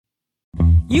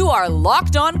You are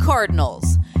Locked On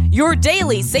Cardinals, your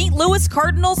daily St. Louis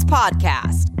Cardinals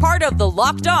podcast, part of the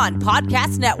Locked On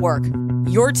Podcast Network,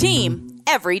 your team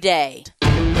every day.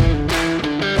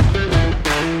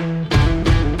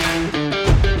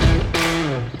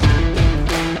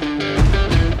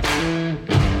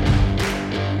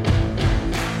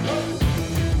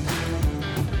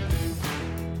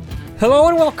 Hello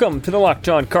and welcome to the Locked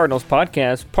On Cardinals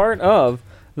podcast, part of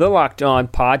the Locked On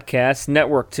Podcast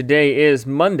Network. Today is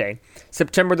Monday,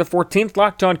 September the 14th.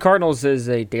 Locked On Cardinals is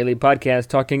a daily podcast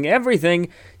talking everything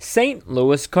St.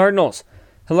 Louis Cardinals.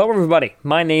 Hello everybody,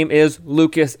 my name is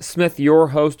Lucas Smith, your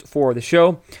host for the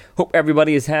show. Hope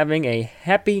everybody is having a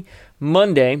happy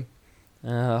Monday.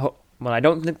 Well, I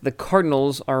don't think the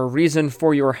Cardinals are a reason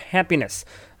for your happiness.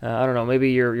 I don't know,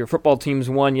 maybe your football teams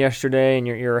won yesterday and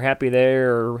you're happy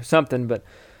there or something, but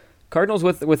Cardinals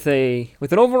with an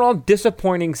overall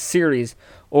disappointing series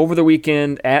over the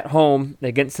weekend at home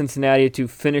against Cincinnati to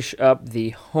finish up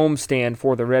the homestand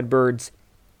for the Redbirds.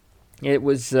 It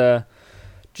was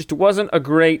just wasn't a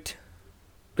great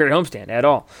homestand at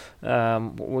all.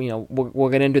 We'll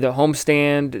get into the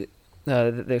homestand.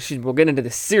 We'll get into the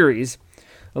series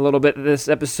a little bit this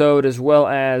episode, as well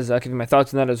as giving my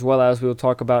thoughts on that, as well as we will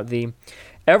talk about the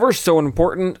ever so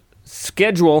important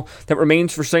schedule that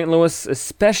remains for St. Louis,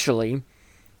 especially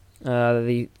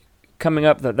the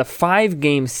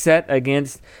 5-game set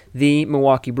against the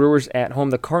Milwaukee Brewers at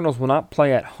home. The Cardinals will not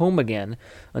play at home again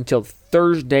until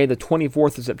Thursday, the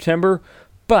 24th of September,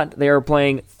 but they are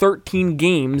playing 13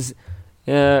 games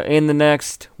in the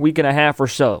next week and a half or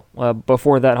so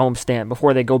before that homestand,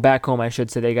 before they go back home, I should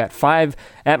say. They got 5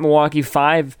 at Milwaukee,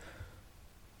 5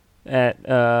 at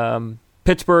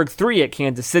Pittsburgh, 3 at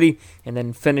Kansas City, and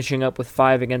then finishing up with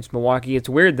 5 against Milwaukee. It's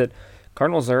weird that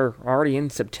Cardinals are already in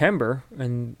September,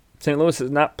 and St. Louis has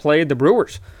not played the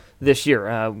Brewers this year.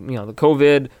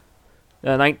 The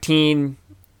COVID-19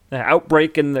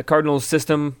 outbreak in the Cardinals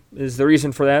system is the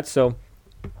reason for that, so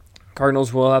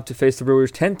Cardinals will have to face the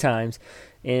Brewers 10 times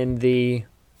in the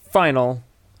final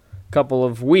couple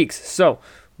of weeks. So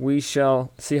we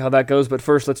shall see how that goes. But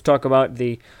first, let's talk about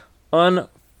the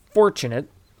unfortunate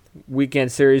weekend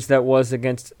series that was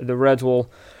against the Reds. We'll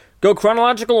go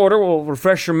chronological order. We'll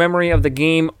refresh your memory of the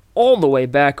game all the way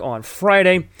back on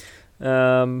Friday.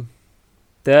 That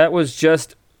was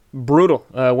just brutal.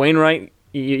 Wainwright,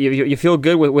 you feel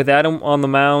good with Adam on the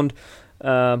mound.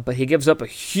 But he gives up a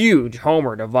huge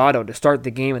homer to Votto to start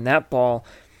the game, and that ball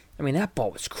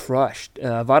was crushed.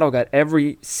 Votto got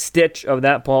every stitch of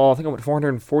that ball. I think it went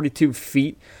 442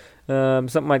 feet,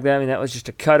 something like that. I mean, that was just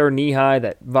a cutter knee-high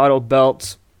that Votto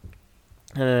belts.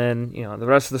 And, the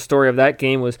rest of the story of that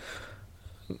game was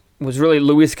really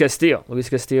Luis Castillo. Luis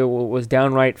Castillo was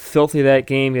downright filthy that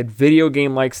game. He had video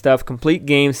game-like stuff, complete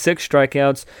game, 6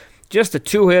 strikeouts, just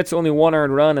 2 hits, only 1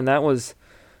 earned run, and that was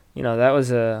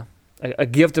a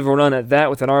gift of a run at that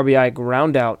with an RBI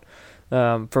ground out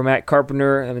for Matt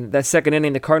Carpenter. I mean, that second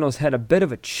inning, the Cardinals had a bit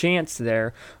of a chance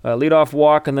there. Leadoff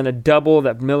walk and then a double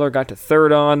that Miller got to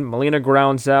third on. Molina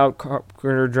grounds out,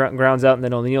 Carpenter grounds out, and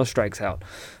then O'Neill strikes out.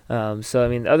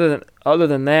 Other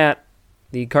than that,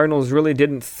 the Cardinals really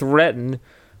didn't threaten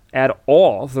at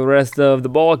all for the rest of the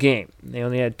ball game. They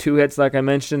only had 2 hits, like I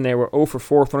mentioned. They were 0 for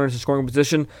 4 with runners in scoring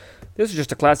position. This is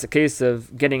just a classic case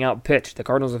of getting out-pitched. The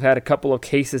Cardinals have had a couple of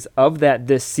cases of that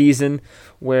this season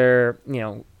where,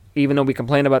 even though we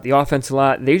complain about the offense a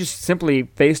lot, they just simply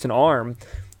faced an arm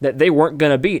that they weren't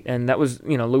going to beat. And that was,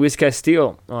 Luis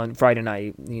Castillo on Friday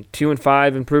night.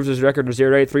 2-5, improves his record to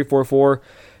 0-8, 3-4-4.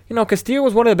 Castillo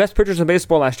was one of the best pitchers in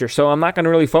baseball last year, so I'm not going to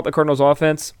really fault the Cardinals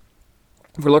offense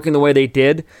for looking the way they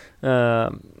did. They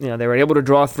were able to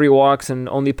draw 3 walks and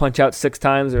only punch out 6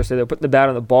 times. They were putting the bat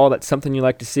on the ball. That's something you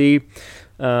like to see.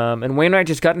 And Wainwright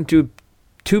just got into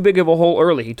too big of a hole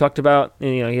early. He talked about,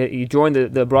 he joined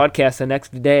the broadcast the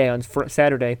next day on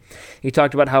Saturday. He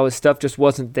talked about how his stuff just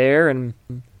wasn't there. And,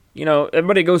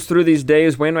 everybody goes through these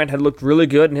days. Wainwright had looked really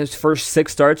good in his first 6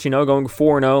 starts, going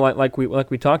 4-0 like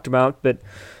we talked about. But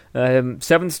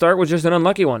 7th start was just an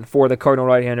unlucky one for the Cardinal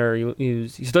right-hander. He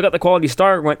still got the quality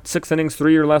start, went 6 innings,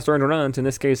 3 or less earned runs. In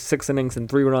this case, 6 innings and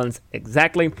 3 runs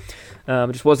exactly.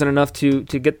 It just wasn't enough to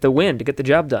get the win, to get the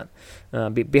job done.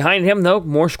 Behind him, though,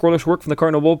 more scoreless work from the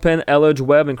Cardinal bullpen. Elledge,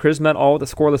 Webb, and Crismet all with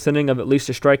a scoreless inning of at least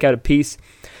a strikeout apiece.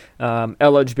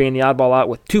 Elledge being the oddball out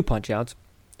with 2 punch-outs.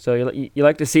 So you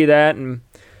like to see that, and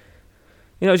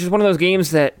it's just one of those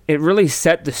games that it really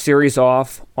set the series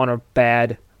off on a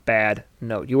bad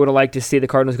note. You would have liked to see the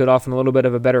Cardinals get off on a little bit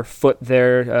of a better foot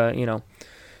there.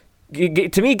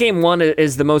 to me, Game 1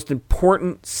 is the most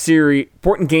important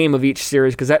game of each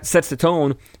series because that sets the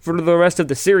tone for the rest of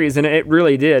the series, and it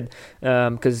really did.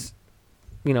 Because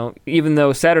even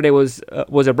though Saturday was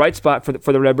a bright spot for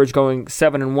the Redbirds going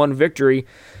 7-1 victory,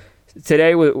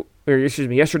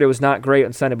 yesterday was not great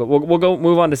on Sunday. But we'll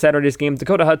move on to Saturday's game.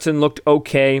 Dakota Hudson looked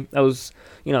okay. That was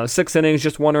 6 innings,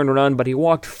 just 1 earned run, but he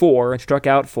walked 4 and struck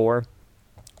out 4.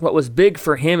 What was big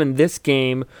for him in this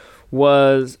game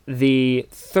was the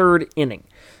third inning.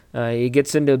 He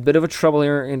gets into a bit of a trouble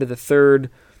here into the third.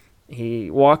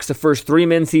 He walks the first three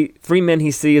men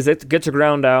he sees, it gets a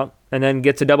ground out, and then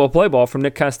gets a double play ball from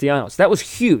Nick Castellanos. That was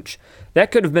huge.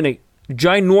 That could have been a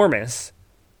ginormous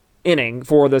inning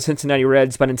for the Cincinnati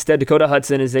Reds, but instead Dakota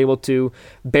Hudson is able to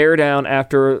bear down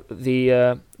after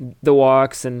the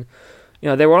walks, and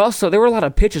there were a lot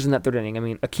of pitches in that third inning. I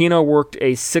mean, Aquino worked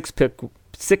a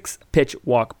six-pitch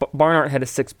walk. Barnhart had a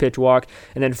 6-pitch walk,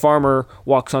 and then Farmer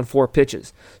walks on 4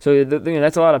 pitches. So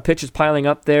that's a lot of pitches piling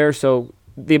up there. So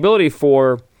the ability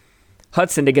for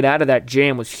Hudson to get out of that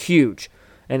jam was huge.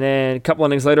 And then a couple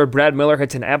innings later, Brad Miller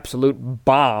hits an absolute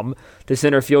bomb to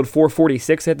center field,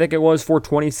 446, I think it was,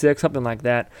 426, something like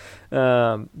that.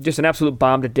 Just an absolute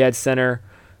bomb to dead center.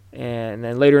 And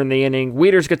then later in the inning,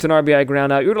 Wieters gets an RBI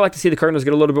ground out. You would like to see the Cardinals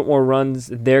get a little bit more runs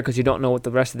there because you don't know what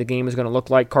the rest of the game is going to look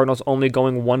like. Cardinals only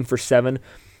going 1 for 7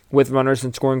 with runners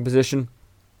in scoring position.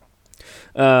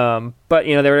 But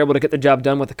they were able to get the job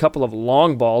done with a couple of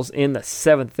long balls in the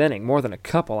 7th inning, more than a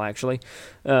couple actually.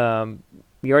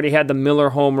 You already had the Miller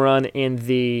home run in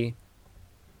the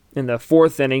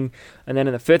 4th inning, and then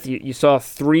in the 5th, you saw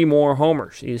 3 more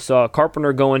homers. You saw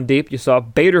Carpenter going deep. You saw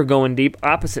Bader going deep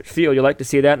opposite field. You like to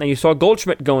see that. And then you saw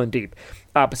Goldschmidt going deep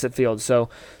opposite field. So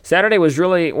Saturday was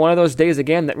really one of those days,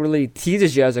 again, that really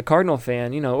teases you as a Cardinal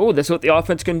fan. This is what the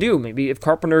offense can do. Maybe if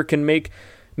Carpenter can make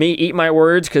me eat my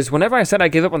words, because whenever I said I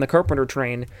give up on the Carpenter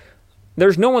train,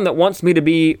 there's no one that wants me to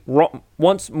be wrong,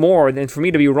 wants more than for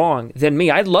me to be wrong than me.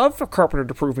 I'd love for Carpenter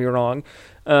to prove me wrong,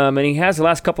 and he has the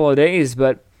last couple of days,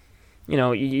 but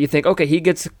you think, okay, he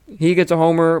gets a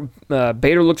homer.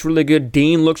 Bader looks really good.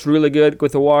 Dean looks really good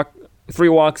with a walk, 3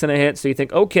 walks and a hit. So you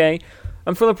think, okay,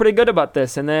 I'm feeling pretty good about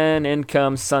this. And then in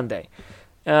comes Sunday.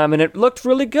 And it looked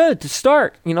really good to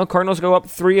start. Cardinals go up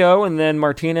 3-0, and then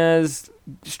Martinez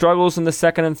struggles in the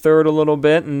 2nd and 3rd a little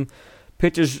bit and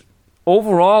pitches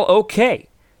overall okay.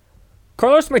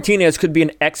 Carlos Martinez could be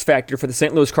an X factor for the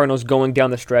St. Louis Cardinals going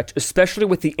down the stretch, especially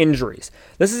with the injuries.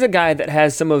 This is a guy that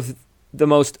has some of the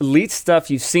most elite stuff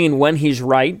you've seen when he's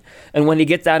right and when he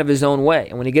gets out of his own way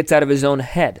and when he gets out of his own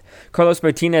head. Carlos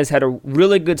Martinez had a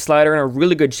really good slider and a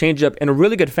really good changeup and a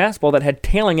really good fastball that had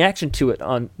tailing action to it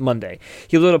on Monday.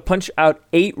 He was able to punch out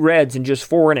 8 Reds in just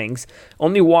 4 innings,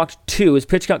 only walked 2. His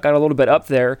pitch count got a little bit up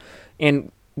there,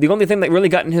 and the only thing that really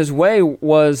got in his way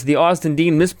was the Austin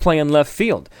Dean misplay in left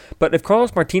field. But if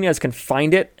Carlos Martinez can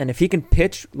find it, and if he can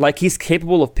pitch like he's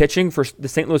capable of pitching for the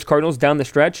St. Louis Cardinals down the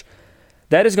stretch,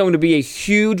 that is going to be a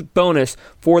huge bonus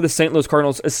for the St. Louis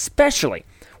Cardinals, especially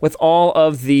with all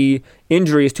of the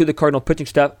injuries to the Cardinal pitching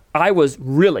staff. I was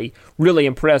really, really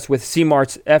impressed with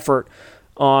Seamart's effort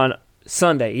on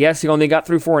Sunday. Yes, he only got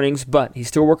through 4 innings, but he's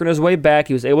still working his way back.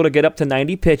 He was able to get up to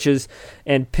 90 pitches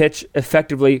and pitch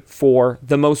effectively for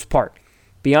the most part.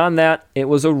 Beyond that, it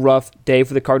was a rough day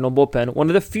for the Cardinal bullpen. One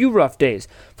of the few rough days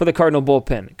for the Cardinal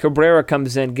bullpen. Cabrera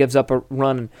comes in, gives up a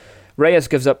run. Reyes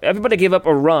gives up. Everybody gave up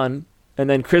a run. And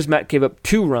then Crismatt gave up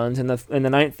 2 runs in the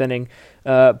 9th inning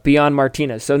beyond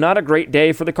Martinez. So not a great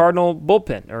day for the Cardinal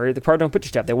bullpen or the Cardinal pitching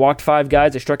staff. They walked 5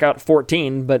 guys. They struck out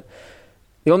 14. But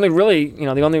the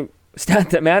only stat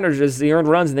that matters is the earned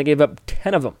runs, and they gave up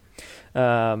 10 of them.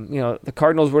 The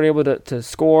Cardinals were able to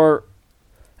score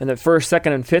in the 1st,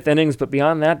 2nd, and 5th innings, but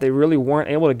beyond that, they really weren't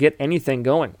able to get anything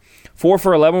going. 4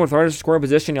 for 11 with runners in scoring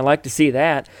position. You like to see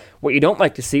that. What you don't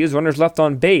like to see is runners left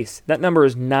on base. That number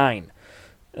is 9.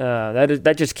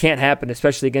 That just can't happen,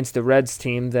 especially against the Reds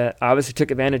team that obviously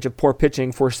took advantage of poor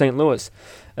pitching for St. Louis.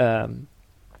 The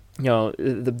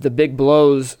big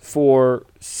blows for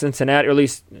Cincinnati, or at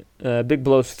least big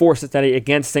blows for Cincinnati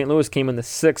against St. Louis came in the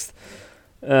 6th.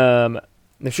 In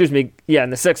the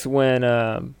 6th when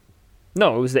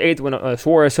it was the 8th when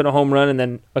Suarez hit a home run, and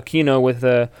then Aquino with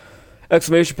a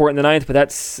exclamation point in the 9th, but that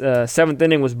 7th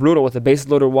inning was brutal with a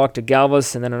base-loaded walk to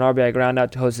Galvis and then an RBI ground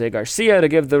out to Jose Garcia to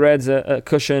give the Reds a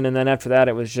cushion, and then after that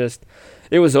it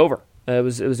was over. It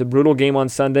was a brutal game on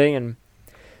Sunday, and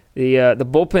the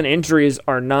bullpen injuries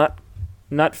are not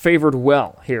favored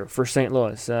well here for St.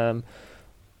 Louis.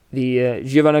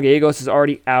 Giovanni Gallegos is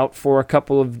already out for a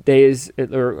couple of days,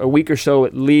 or a week or so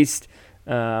at least,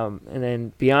 and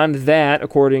then beyond that,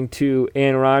 according to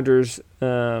Aaron Rodgers,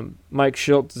 Mike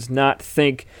Schultz does not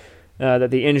think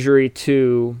that the injury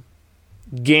to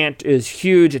Gant is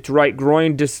huge. It's right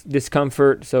groin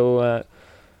discomfort, so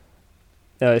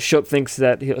Schultz thinks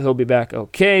that he'll be back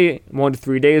okay, 1 to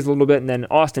 3 days, a little bit, and then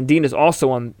Austin Dean is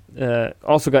also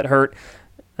got hurt.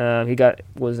 He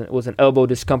was an elbow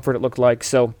discomfort, it looked like.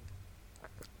 So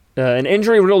an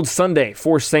injury-riddled Sunday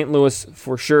for St. Louis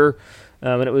for sure,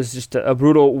 and it was just a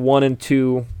brutal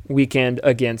 1-2 weekend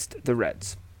against the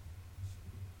Reds.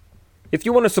 If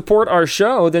you want to support our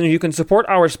show, then you can support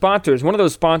our sponsors. One of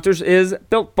those sponsors is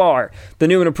Built Bar. The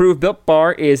new and improved Built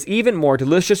Bar is even more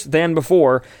delicious than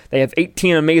before. They have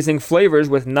 18 amazing flavors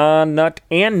with non-nut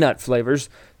and nut flavors.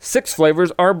 6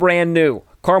 flavors are brand new.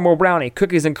 Caramel brownie,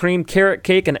 cookies and cream, carrot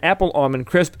cake, and apple almond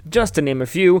crisp, just to name a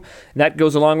few. And that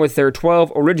goes along with their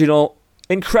 12 original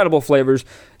incredible flavors,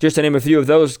 just to name a few of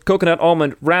those: coconut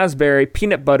almond, raspberry,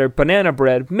 peanut butter, banana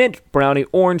bread, mint brownie,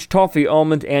 orange, toffee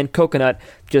almond, and coconut.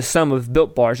 Just some of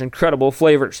Built Bar's incredible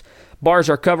flavors. Bars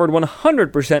are covered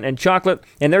 100% in chocolate,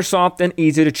 and they're soft and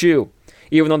easy to chew.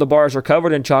 Even though the bars are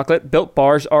covered in chocolate, Built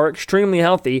Bars are extremely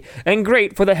healthy and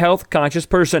great for the health-conscious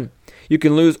person. You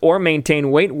can lose or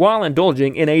maintain weight while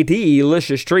indulging in a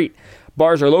delicious treat.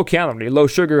 Bars are low-calorie,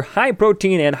 low-sugar,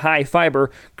 high-protein, and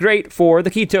high-fiber, great for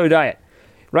the keto diet.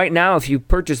 Right now, if you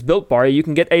purchase Built Bar, you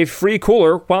can get a free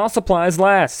cooler while supplies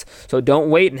last. So don't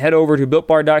wait and head over to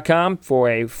BuiltBar.com for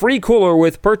a free cooler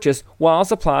with purchase while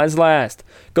supplies last.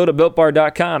 Go to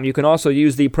BuiltBar.com. You can also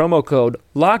use the promo code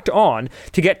LOCKEDON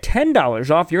to get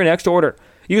 $10 off your next order.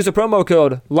 Use the promo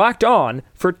code LOCKEDON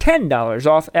for $10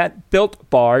 off at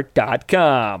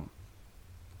BuiltBar.com.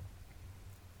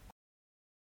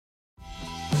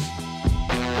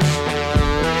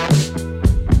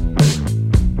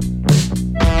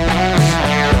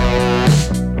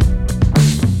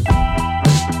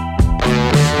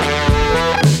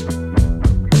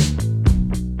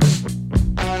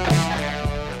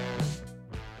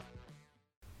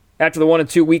 After the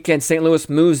 1-2 weekend, St. Louis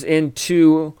moves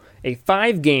into a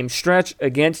 5-game stretch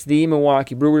against the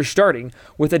Milwaukee Brewers, starting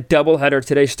with a doubleheader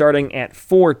today starting at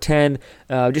 4:10.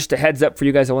 Just a heads up for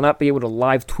you guys, I will not be able to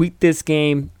live tweet this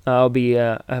game.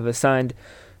 I have assigned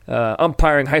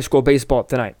umpiring high school baseball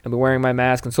tonight. I'll be wearing my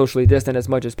mask and socially distant as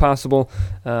much as possible,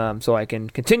 so I can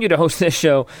continue to host this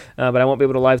show, but I won't be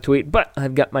able to live tweet. But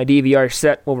I've got my DVR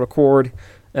set. We'll record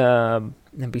and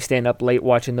be staying up late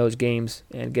watching those games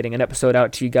and getting an episode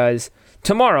out to you guys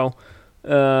tomorrow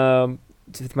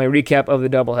with my recap of the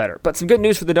doubleheader. But some good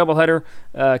news for the doubleheader.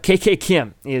 KK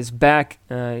Kim is back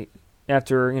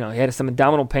after he had some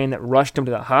abdominal pain that rushed him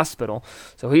to the hospital.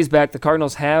 So he's back. The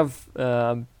Cardinals have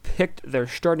picked their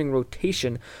starting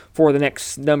rotation for the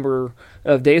next number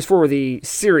of days for the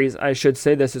series, I should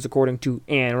say. This is according to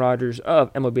Ann Rogers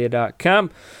of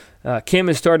MLB.com. Kim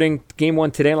is starting Game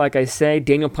 1 today, like I say.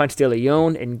 Daniel Ponce de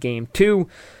Leon in Game 2.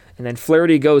 And then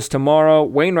Flaherty goes tomorrow.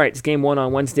 Wainwright's Game 1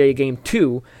 on Wednesday. Game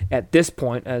 2, at this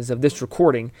point, as of this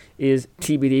recording, is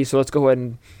TBD. So let's go ahead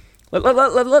and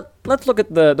let's look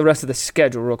at the rest of the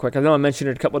schedule real quick. I know I mentioned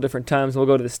it a couple of different times. We'll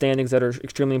go to the standings that are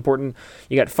extremely important.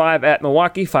 You got 5 at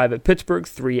Milwaukee, 5 at Pittsburgh,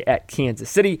 3 at Kansas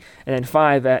City, and then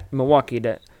 5 at Milwaukee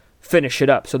to finish it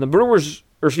up. So the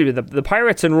the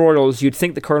Pirates and Royals, you'd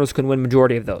think the Cardinals could win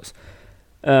majority of those.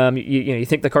 You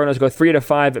think the Cardinals go 3 out of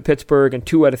 5 at Pittsburgh and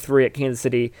 2 out of 3 at Kansas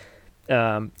City.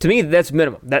 To me, that's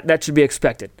minimum. That should be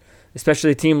expected,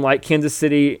 especially a team like Kansas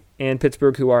City and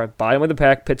Pittsburgh, who are bottom of the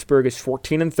pack. Pittsburgh is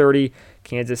 14-30.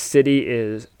 Kansas City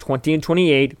is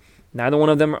 20-28. Neither one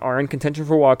of them are in contention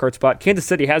for a wildcard spot. Kansas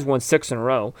City has won 6 in a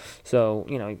row, so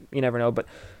you never know. But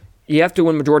you have to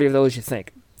win majority of those, you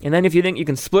think. And then if you think you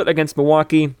can split against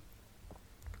Milwaukee,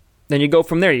 then you go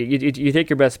from there. You take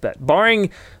your best bet.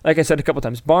 Barring, like I said a couple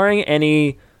times, barring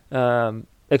any implosion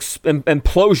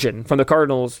from the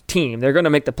Cardinals team, they're going to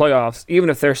make the playoffs, even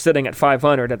if they're sitting at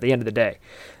 500 at the end of the day.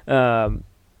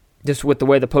 Just with the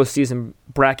way the postseason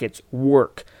brackets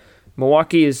work.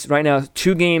 Milwaukee is right now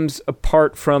 2 games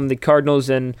apart from the Cardinals,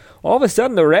 and all of a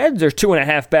sudden the Reds are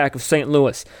 2.5 back of St.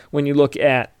 Louis when you look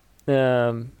at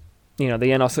the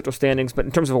NL Central standings. But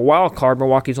in terms of a wild card,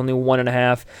 Milwaukee's only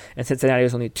 1.5, and Cincinnati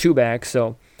is only 2 back.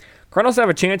 So Cardinals have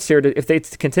a chance here if they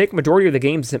can take majority of the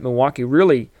games at Milwaukee,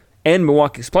 really end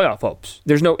Milwaukee's playoff hopes.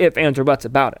 There's no ifs, ands, or buts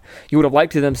about it. You would have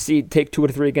liked to them take 2 or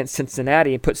 3 against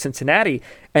Cincinnati and put Cincinnati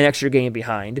an extra game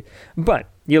behind, but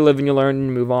you live and you learn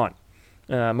and move on.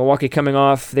 Milwaukee coming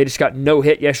off, they just got no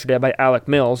hit yesterday by Alec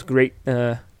Mills. Great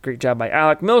job by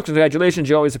Alec Mills. Congratulations.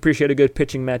 You always appreciate a good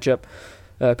pitching matchup,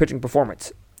 pitching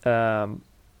performance.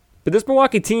 But this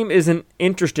Milwaukee team is an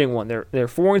interesting one. They're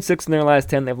 4-6 in their last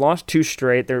 10. They've lost 2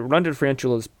 straight. Their run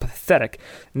differential is pathetic,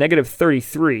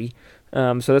 -33.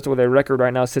 So that's where their record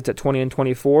right now sits at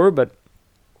 20-24. But,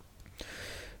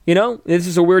 this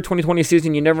is a weird 2020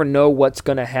 season. You never know what's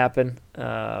going to happen.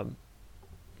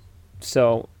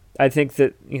 So I think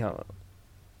that,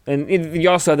 and you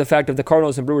also have the fact that the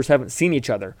Cardinals and Brewers haven't seen each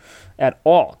other at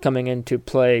all coming into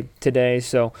play today.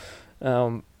 So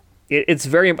it's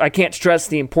very, I can't stress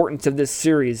the importance of this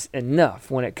series enough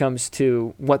when it comes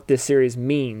to what this series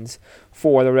means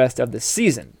for the rest of the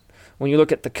season. When you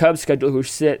look at the Cubs schedule, who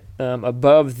sit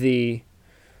above the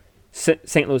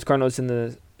St. Louis Cardinals in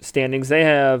the standings, they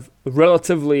have a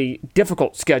relatively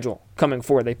difficult schedule coming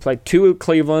forward. They played 2 at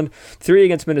Cleveland, 3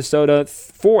 against Minnesota,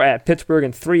 4 at Pittsburgh,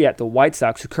 and 3 at the White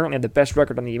Sox, who currently have the best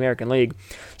record in the American League.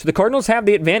 So the Cardinals have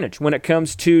the advantage when it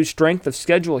comes to strength of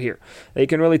schedule here. They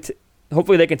can really,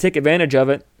 hopefully they can take advantage of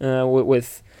it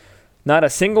with not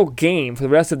a single game for the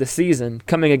rest of the season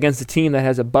coming against a team that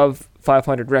has above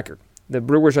 500 record. The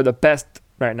Brewers are the best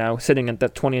right now, sitting at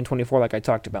that 20-24 like I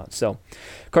talked about. So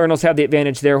Cardinals have the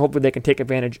advantage there. Hopefully they can take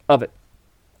advantage of it.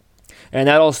 And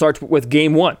that all starts with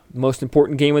Game 1, the most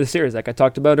important game of the series, like I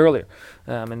talked about earlier.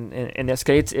 And in this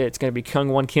case, it's going to be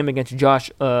Kyung-Won Kim against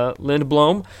Josh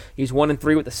Lindblom. He's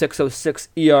 1-3 with a 6.06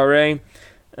 ERA.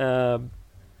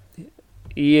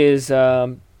 He is,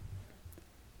 according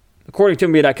to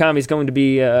NBA.com, he's going to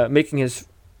be making his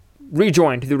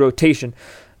rejoin to the rotation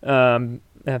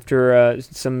after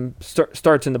some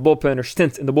starts in the bullpen, or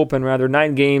stints in the bullpen, rather.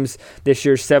 9 games this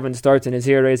year, 7 starts, and his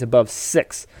ERA is above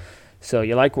 6. So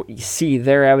you like what you see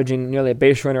there, averaging nearly a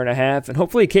base runner and a half. And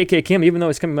hopefully KK Kim, even though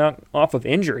he's coming out off of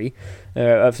injury,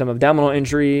 of some abdominal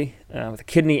injury, with a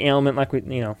kidney ailment, like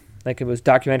it was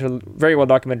documented, very well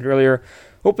documented earlier,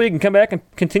 hopefully he can come back and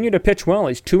continue to pitch well.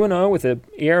 He's 2-0 with an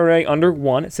ERA under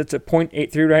 1. It sits at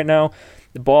 .83 right now.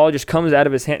 The ball just comes out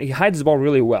of his hand. He hides the ball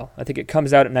really well. I think it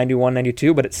comes out at 91,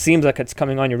 92, but it seems like it's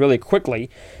coming on you really quickly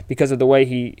because of the way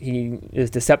he is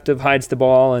deceptive, hides the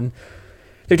ball. And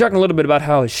they're talking a little bit about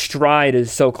how his stride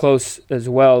is so close as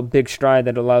well, big stride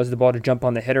that allows the ball to jump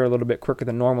on the hitter a little bit quicker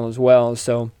than normal as well.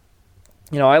 So,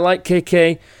 I like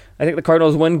KK. I think the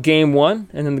Cardinals win Game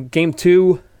 1, and then Game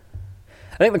 2,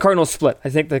 I think the Cardinals split. I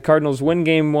think the Cardinals win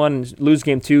Game 1 and lose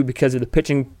Game 2 because of the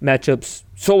pitching matchups,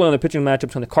 solely on the pitching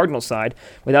matchups on the Cardinals side,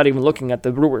 without even looking at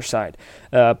the Brewers side.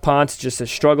 Ponce just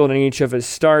has struggled in each of his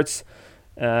starts.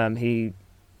 He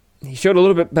showed a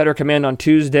little bit better command on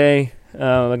Tuesday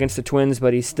against the Twins,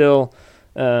 but he still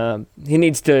he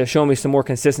needs to show me some more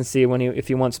consistency if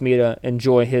he wants me to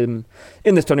enjoy him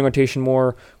in the starting rotation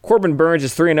more. Corbin Burnes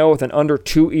is 3-0 with an under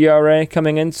 2 ERA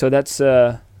coming in, so that's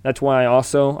why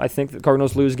I think the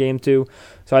Cardinals lose Game 2.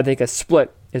 So I think a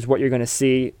split is what you're going to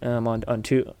see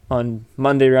on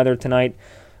Monday tonight.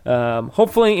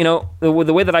 Hopefully,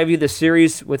 the way that I view this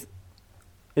series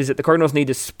is that the Cardinals need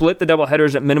to split the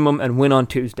doubleheaders at minimum and win on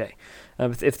Tuesday.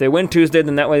 If they win Tuesday,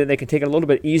 then that way they can take it a little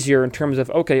bit easier in terms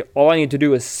of, okay, all I need to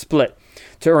do is split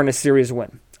to earn a series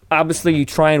win. Obviously, you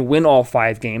try and win all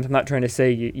 5 games. I'm not trying to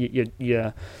say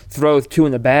you throw 2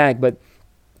 in the bag, but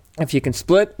if you can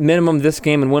split minimum this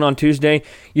game and win on Tuesday,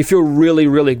 you feel really,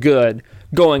 really good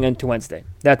going into Wednesday.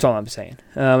 That's all I'm saying.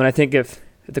 And I think if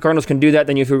the Cardinals can do that,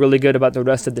 then you feel really good about the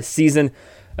rest of the season,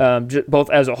 both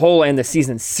as a whole and the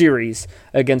season series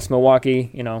against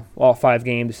Milwaukee. All 5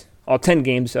 games, all 10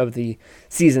 games of the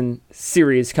season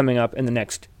series coming up in the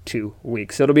next 2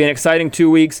 weeks. So it'll be an exciting 2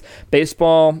 weeks.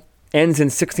 Baseball ends in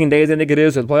 16 days, I think it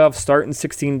is, with playoffs start in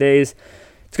 16 days.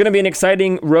 It's going to be an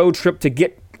exciting road trip to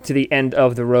get to the end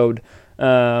of the road.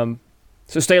 So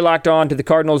stay locked on to the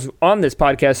Cardinals on this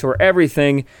podcast for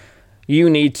everything you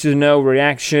need to know,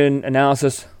 reaction,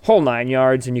 analysis, whole 9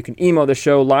 yards. And you can email the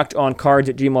show,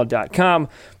 lockedoncards@gmail.com,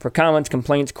 for comments,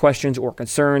 complaints, questions, or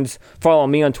concerns. Follow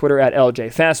me on Twitter at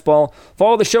LJFastball.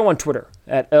 Follow the show on Twitter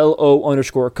at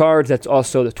LO_cards. That's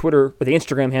also the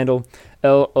Instagram handle,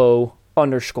 LO_cards.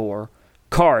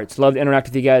 Love to interact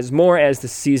with you guys more as the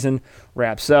season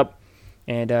wraps up.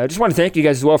 And I just want to thank you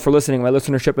guys as well for listening. My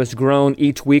listenership has grown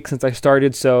each week since I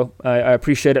started, so I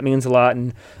appreciate it. It means a lot.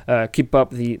 And keep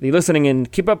up the listening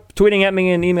and keep up tweeting at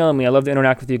me and emailing me. I love to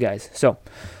interact with you guys. So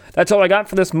that's all I got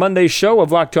for this Monday show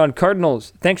of Locked On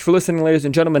Cardinals. Thanks for listening, ladies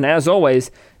and gentlemen. As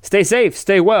always, stay safe,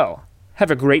 stay well.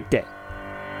 Have a great day.